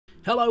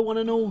Hello one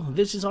and all,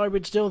 this is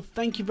Hybridsteel.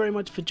 Thank you very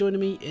much for joining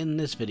me in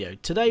this video.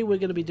 Today we're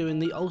going to be doing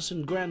the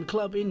Olsen Grand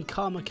Club in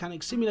Car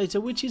Mechanic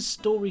Simulator, which is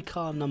story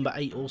car number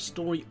 8 or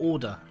story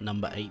order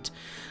number 8.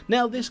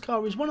 Now this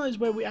car is one of those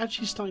where we're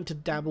actually starting to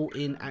dabble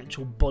in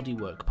actual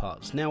bodywork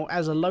parts. Now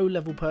as a low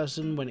level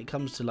person, when it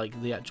comes to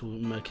like the actual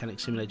mechanic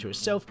simulator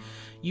itself,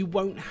 you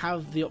won't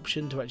have the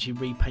option to actually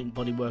repaint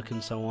bodywork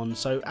and so on.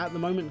 So at the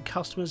moment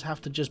customers have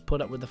to just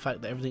put up with the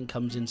fact that everything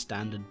comes in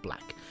standard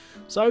black.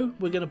 So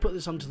we're going to put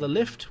this onto the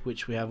lift,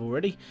 which we have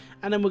already,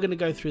 and then we're going to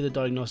go through the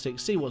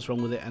diagnostics, see what's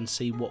wrong with it and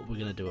see what we're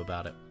going to do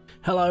about it.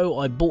 Hello,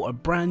 I bought a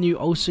brand new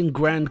Olsen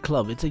Grand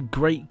Club. It's a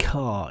great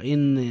car.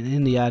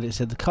 In the ad it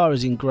said the car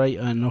is in great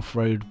and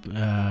off-road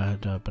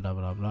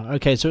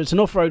okay, so it's an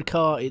off-road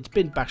car. It's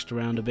been bashed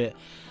around a bit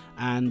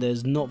and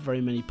there's not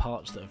very many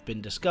parts that have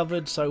been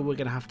discovered, so we're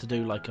going to have to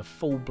do like a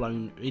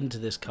full-blown into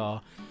this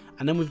car.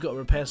 And then we've got to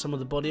repair some of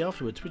the body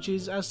afterwards, which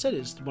is, as I said,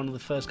 it's one of the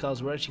first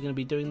cars we're actually going to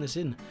be doing this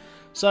in.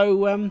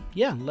 So,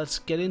 yeah, let's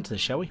get into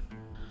this, shall we?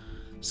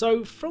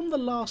 So, from the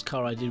last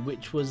car I did,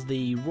 which was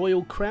the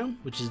Royal Crown,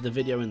 which is the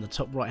video in the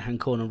top right-hand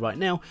corner right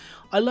now,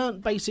 I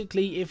learnt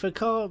basically if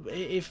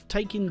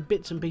taking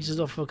bits and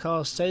pieces off a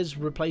car says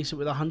replace it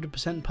with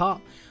 100%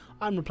 part,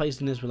 I'm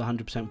replacing this with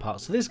 100%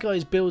 parts. So this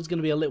guy's build is going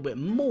to be a little bit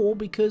more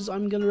because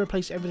I'm going to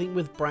replace everything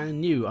with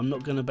brand new. I'm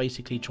not going to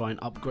basically try and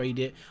upgrade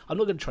it. I'm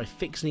not going to try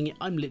fixing it.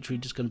 I'm literally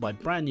just going to buy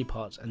brand new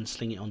parts and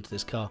sling it onto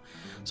this car.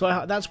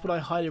 So that's what I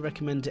highly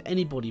recommend to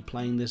anybody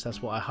playing this.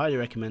 That's what I highly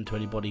recommend to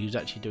anybody who's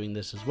actually doing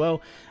this as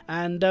well.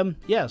 And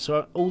yeah,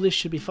 so all this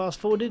should be fast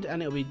forwarded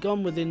and it'll be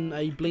gone within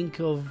a blink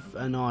of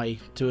an eye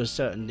to a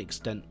certain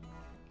extent.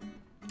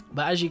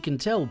 But as you can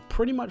tell,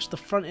 pretty much the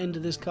front end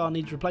of this car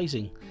needs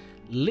replacing.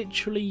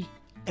 Literally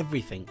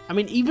everything. I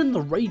mean, even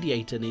the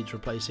radiator needs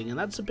replacing, and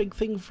that's a big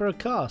thing for a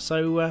car.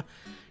 So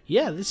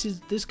yeah,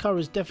 this car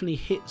has definitely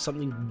hit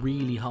something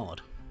really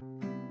hard.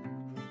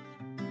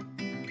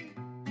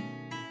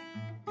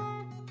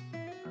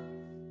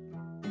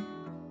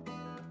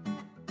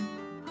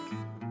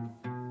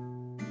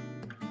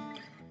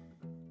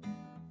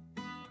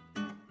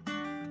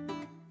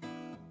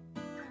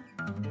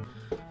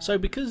 So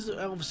because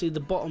obviously the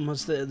bottom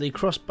has the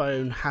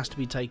crossbone has to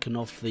be taken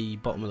off the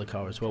bottom of the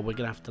car as well, we're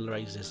going to have to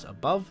raise this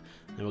above,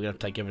 and we're going to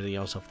take everything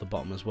else off the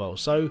bottom as well.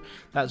 So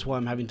that's why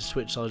I'm having to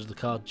switch sides of the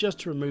car just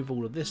to remove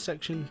all of this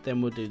section,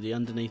 then we'll do the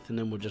underneath, and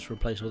then we'll just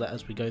replace all that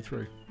as we go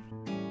through.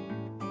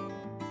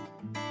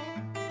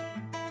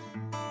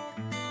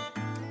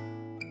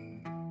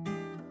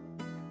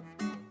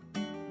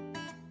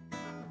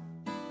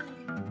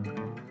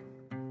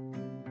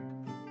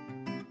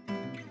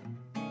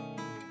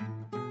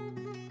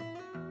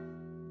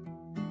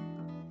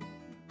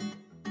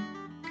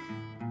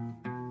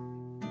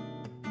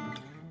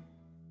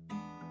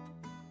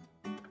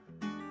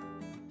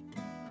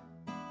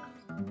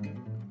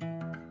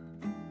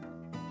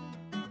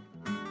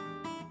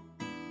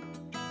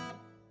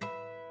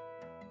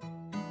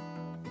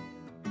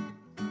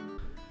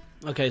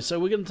 Okay, so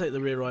we're going to take the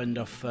rear end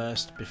off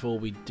first before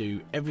we do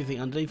everything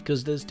underneath,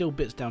 because there's still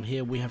bits down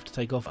here we have to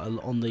take off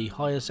on the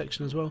higher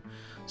section as well.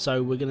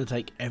 So we're going to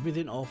take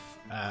everything off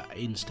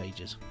in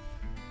stages.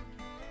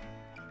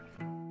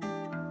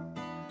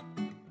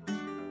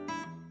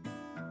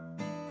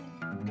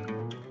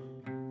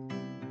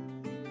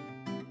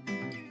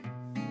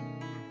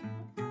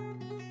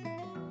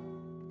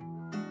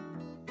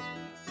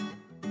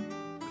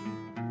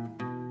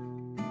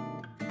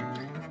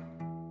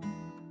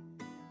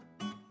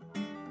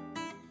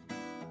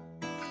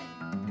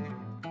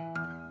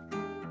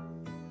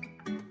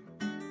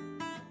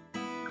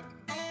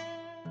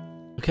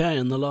 Okay,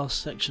 and the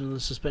last section of the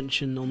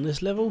suspension on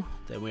this level,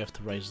 then we have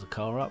to raise the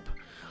car up.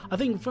 I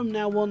think from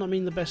now on, I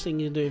mean, the best thing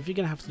you do, if you're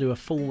going to have to do a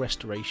full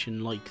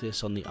restoration like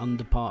this on the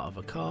under part of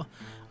a car,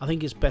 I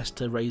think it's best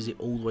to raise it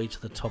all the way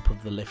to the top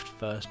of the lift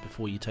first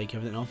before you take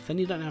everything off. Then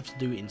you don't have to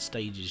do it in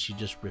stages, you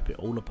just rip it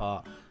all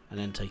apart and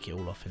then take it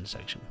all off in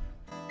section.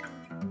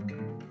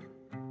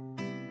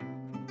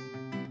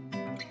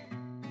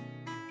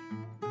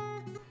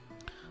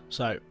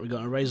 So we're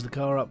going to raise the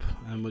car up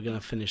and we're going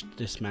to finish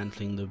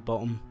dismantling the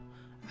bottom.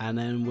 And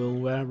then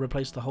we'll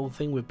replace the whole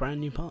thing with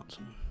brand new parts.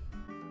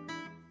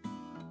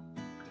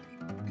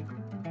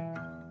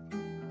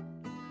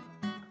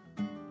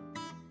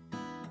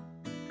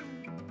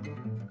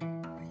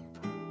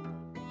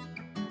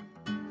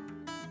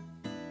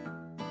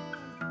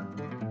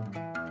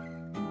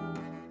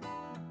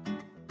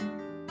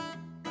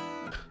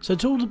 So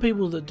to all the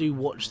people that do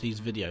watch these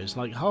videos,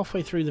 like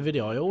halfway through the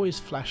video I always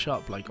flash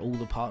up like all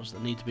the parts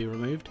that need to be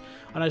removed.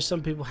 I know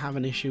some people have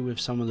an issue with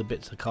some of the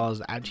bits of cars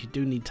that actually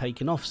do need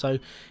taken off, so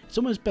it's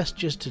almost best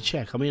just to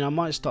check. I mean, I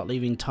might start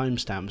leaving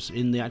timestamps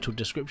in the actual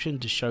description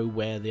to show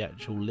where the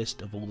actual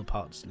list of all the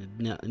parts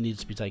needs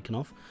to be taken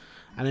off,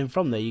 and then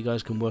from there you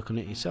guys can work on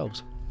it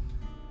yourselves.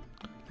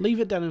 Leave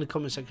it down in the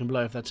comment section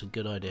below if that's a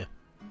good idea.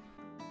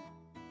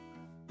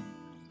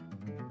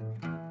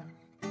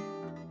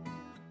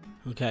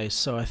 Okay,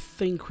 so I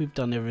think we've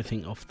done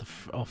everything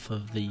off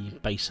of the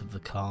base of the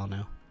car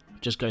now.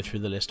 Just go through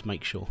the list to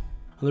make sure.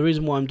 And the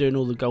reason why I'm doing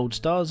all the gold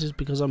stars is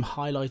because I'm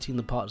highlighting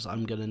the parts that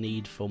I'm going to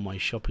need for my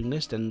shopping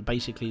list and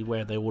basically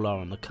where they all are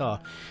on the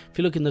car. If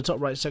you look in the top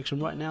right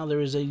section right now,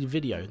 there is a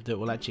video that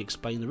will actually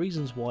explain the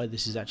reasons why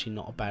this is actually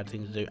not a bad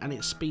thing to do, and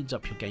it speeds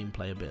up your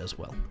gameplay a bit as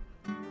well.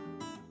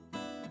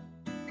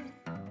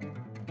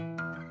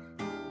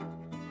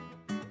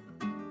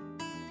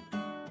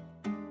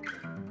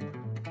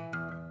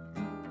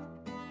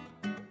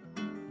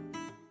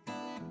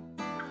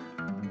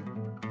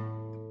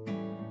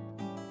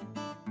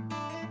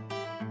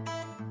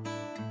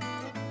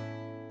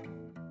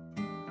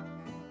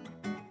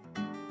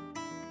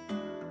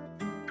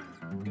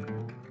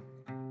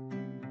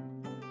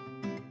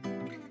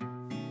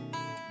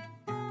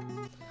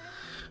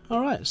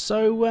 Alright,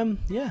 so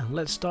yeah,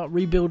 let's start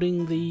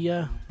rebuilding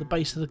the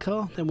base of the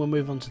car, then we'll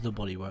move on to the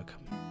bodywork.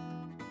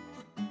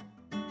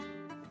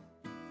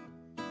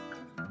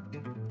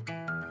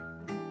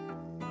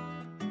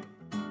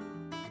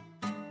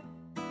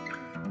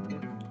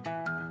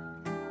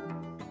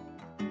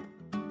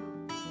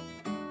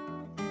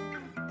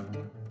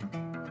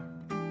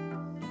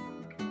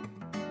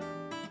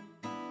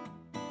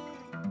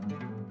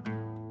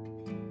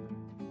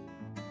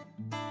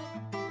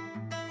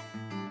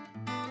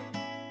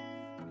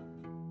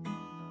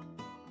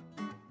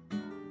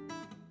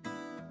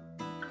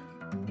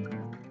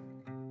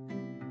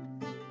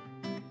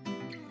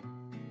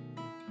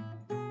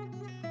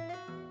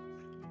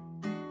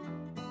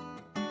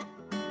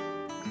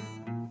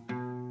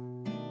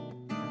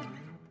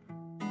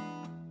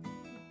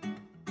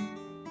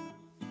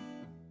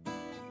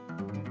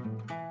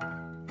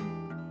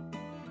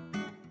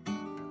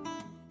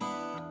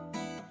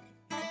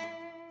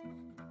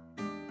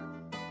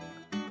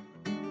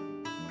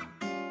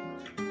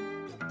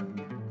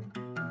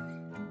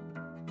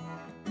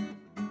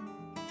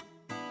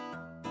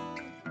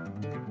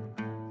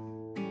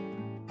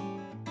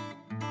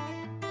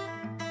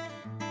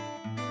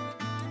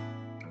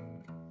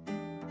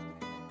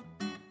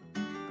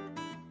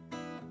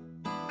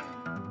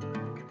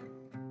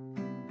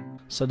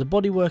 So the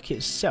bodywork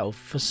itself,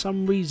 for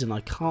some reason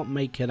I can't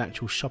make an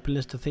actual shopping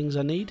list of things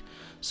I need,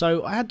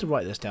 so I had to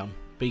write this down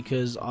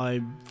because I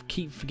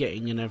keep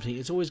forgetting and everything.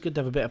 It's always good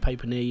to have a bit of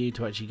paper near you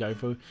to actually go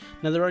through.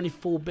 Now there are only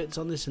 4 bits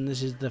on this, and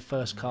this is the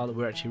first car that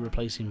we're actually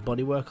replacing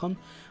bodywork on,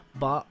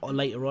 but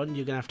later on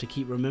you're going to have to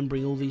keep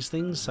remembering all these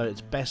things, so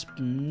it's best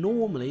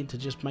normally to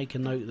just make a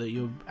note that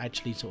you're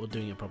actually sort of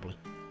doing it properly.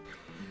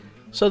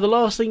 So the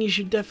last thing you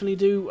should definitely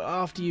do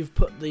after you've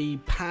put the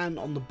pan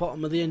on the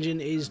bottom of the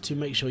engine is to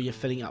make sure you're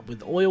filling it up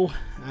with oil.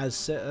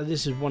 As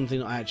this is one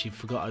thing that I actually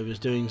forgot I was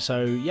doing,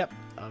 so yep,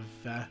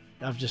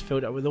 I've just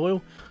filled it up with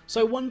oil.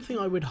 So one thing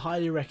I would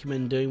highly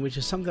recommend doing, which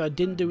is something I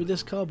didn't do with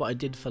this car but I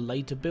did for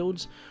later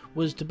builds,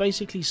 was to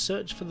basically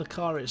search for the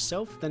car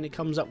itself. Then it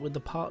comes up with the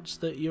parts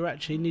that you're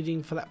actually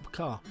needing for that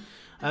car.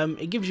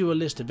 It gives you a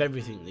list of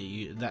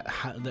everything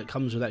that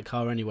comes with that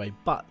car anyway,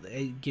 but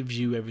it gives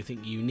you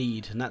everything you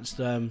need, and that's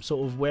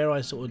sort of where I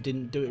sort of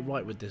didn't do it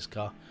right with this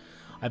car.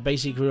 I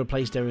basically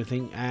replaced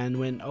everything and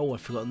went, oh,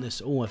 I've forgotten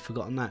this, oh, I've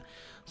forgotten that.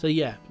 So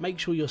yeah, make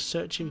sure you're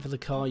searching for the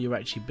car you're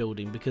actually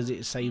building, because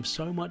it saves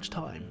so much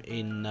time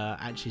in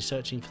actually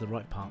searching for the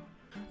right part.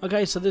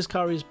 Okay, so this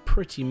car is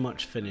pretty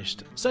much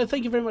finished. So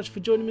thank you very much for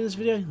joining me in this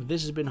video.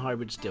 This has been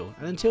Hybridsteel,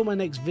 and until my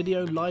next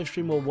video, live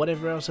stream, or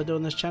whatever else I do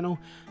on this channel,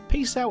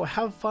 peace out,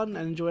 have fun,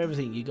 and enjoy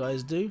everything you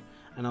guys do,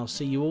 and I'll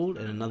see you all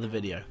in another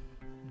video.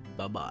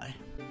 Bye bye.